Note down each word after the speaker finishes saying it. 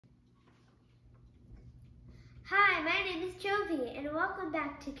Hi, my name is Jovi, and welcome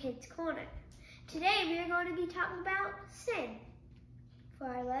back to Kids Corner. Today we are going to be talking about sin for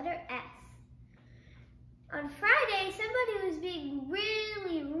our letter S. On Friday, somebody was being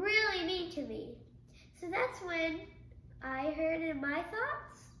really mean to me. So that's when I heard in my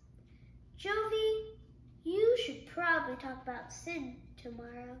thoughts, Jovi, you should probably talk about sin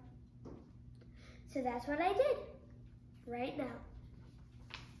tomorrow. So that's what I did right now.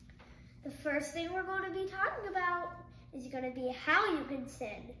 The first thing we're going to be talking about is going to be how you can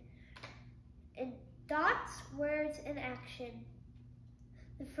sin. In thoughts, words, and action.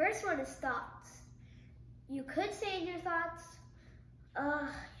 The first one is thoughts. You could say in your thoughts, "Ugh,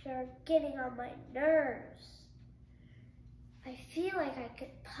 you're getting on my nerves. I feel like I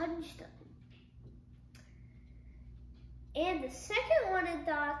could punch them." And the second one in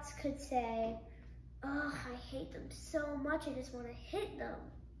thoughts could say, "Ugh, I hate them so much, I just want to hit them."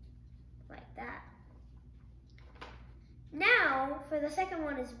 Like that. Now, for the second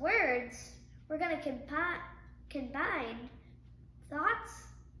one is words. We're going to combine thoughts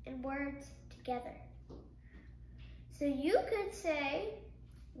and words together. So you could say,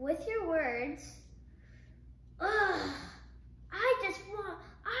 with your words, "Ugh,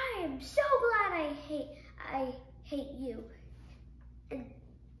 I am so glad I hate you," and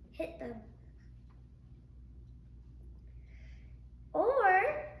hit them. Or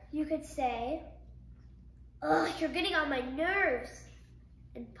you could say, "Ugh, you're getting on my nerves,"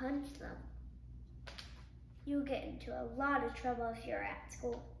 and punch them. You'll get into a lot of trouble if you're at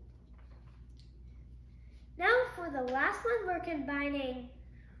school. Now for the last one, we're combining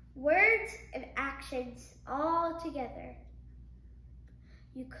words and actions all together.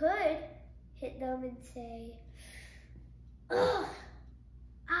 You could hit them and say, "Ugh,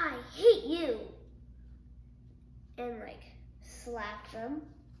 I hate you," and like slap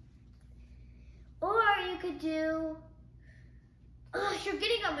them. Or you could do, "Ugh, you're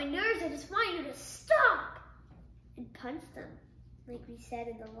getting on my nerves, I just want you to stop," and punch them, like we said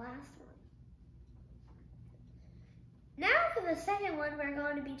in the last one. Now for the second one, we're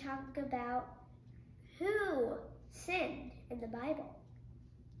going to be talking about who sinned in the Bible.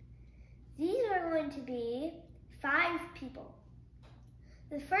 These are going to be 5 people.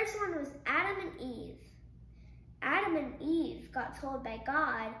 The first one was Adam and Eve. Adam and Eve got told by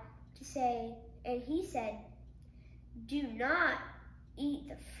God to say, and he said, "Do not eat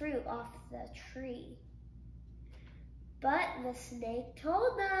the fruit off the tree." But the snake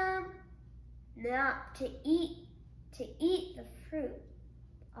told them not to eat the fruit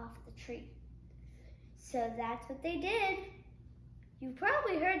off the tree. So that's what they did. You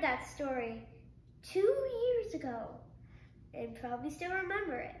probably heard that story 2 years ago and probably still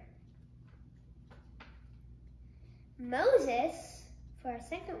remember it. Moses, for our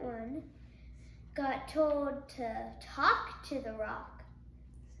second one, got told to talk to the rock,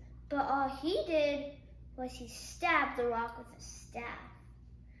 but all he did was he stabbed the rock with a staff.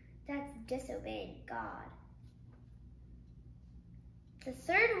 That's disobeying God. The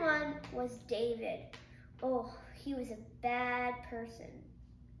third one was David. Oh, he was a bad person.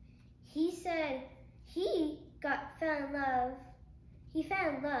 He said he found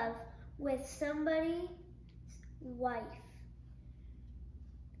love with somebody's wife.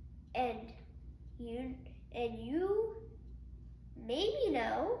 And you maybe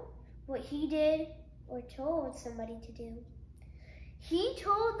know what he did or told somebody to do. He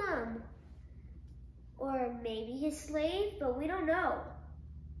told them, or maybe his slave, but we don't know,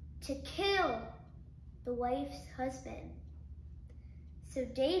 to kill the wife's husband so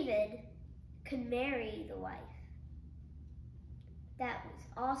David could marry the wife. That was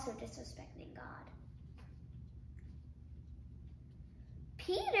also disrespecting God.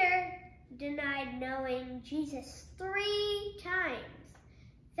 Peter denied knowing Jesus 3 times.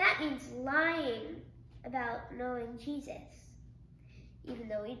 That means lying about knowing Jesus. Even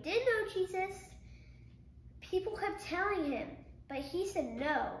though he did know Jesus, people kept telling him, but he said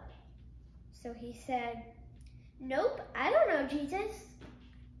no. So he said, "Nope, I don't know Jesus.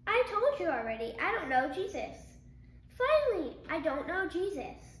 I told you already, I don't know Jesus. Finally, I don't know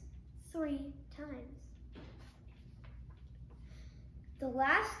Jesus." 3 times. The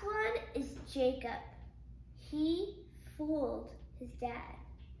last one is Jacob. He fooled his dad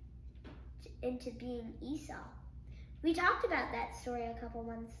into being Esau. We talked about that story a couple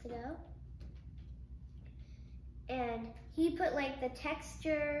months ago. And he put like the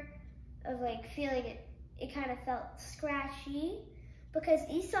texture of like feeling it kind of felt scratchy because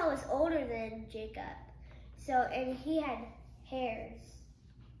Esau was older than Jacob. So, and he had hairs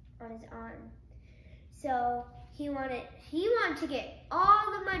on his arm. So he wanted to get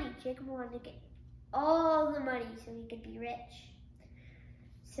all the money. Jacob wanted to get all the money so he could be rich.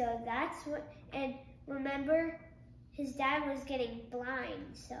 So that's what, and remember, his dad was getting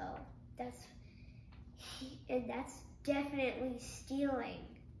blind, so that's definitely stealing,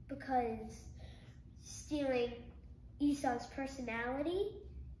 because stealing Esau's personality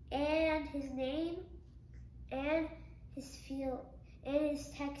and his name and his feel and his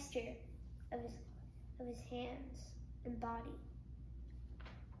texture of his hands and body.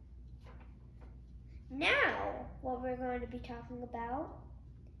 Now, what we're going to be talking about,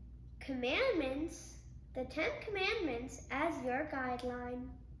 commandments, the 10 commandments as your guideline.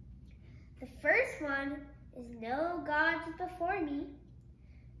 The first one is no gods before me.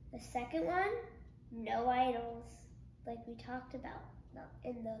 The second one, no idols, like we talked about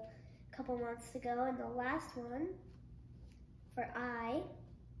in the couple months ago. And the last one, for I.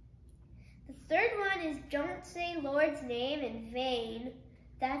 The third one is don't say Lord's name in vain.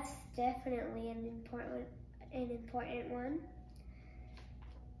 That's definitely an important one.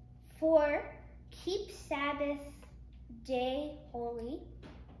 4, keep Sabbath day holy.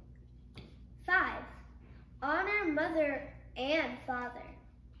 5, honor mother and father.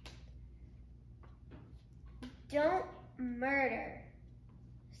 Don't murder.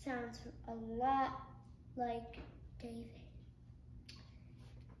 Sounds a lot like David.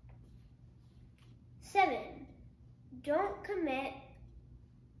 7, don't commit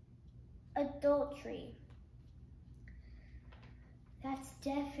adultery. That's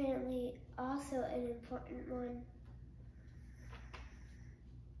definitely also an important one.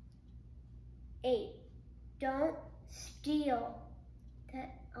 8, don't steal.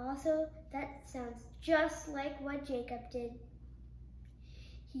 That sounds just like what Jacob did.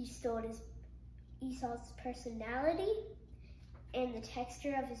 He stole Esau's personality and the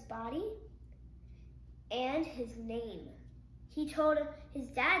texture of his body and his name. He told his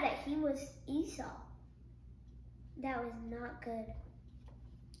dad that he was Esau. That was not good.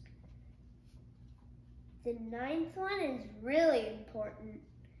 The 9th one is really important.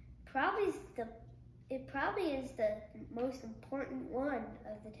 It probably is the most important one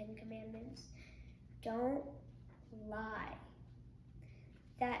of the 10 commandments. Don't lie.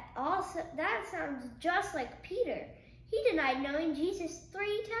 That sounds just like Peter. He denied knowing Jesus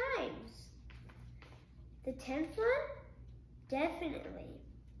 3 times. The 10th one, definitely,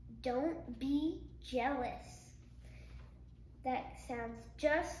 don't be jealous. That sounds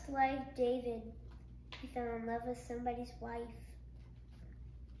just like David. He fell in love with somebody's wife.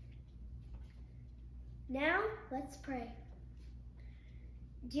 Now, let's pray.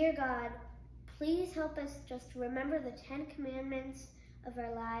 Dear God, please help us just remember the 10 commandments of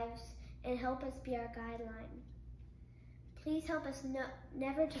our lives and help us be our guideline. Please help us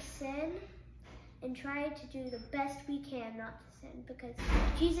never to sin and try to do the best we can not to sin, because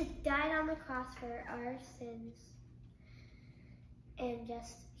Jesus died on the cross for our sins, and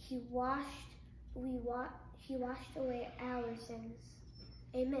he washed away our sins.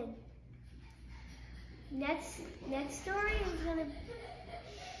 Amen. Next story is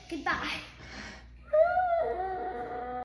goodbye.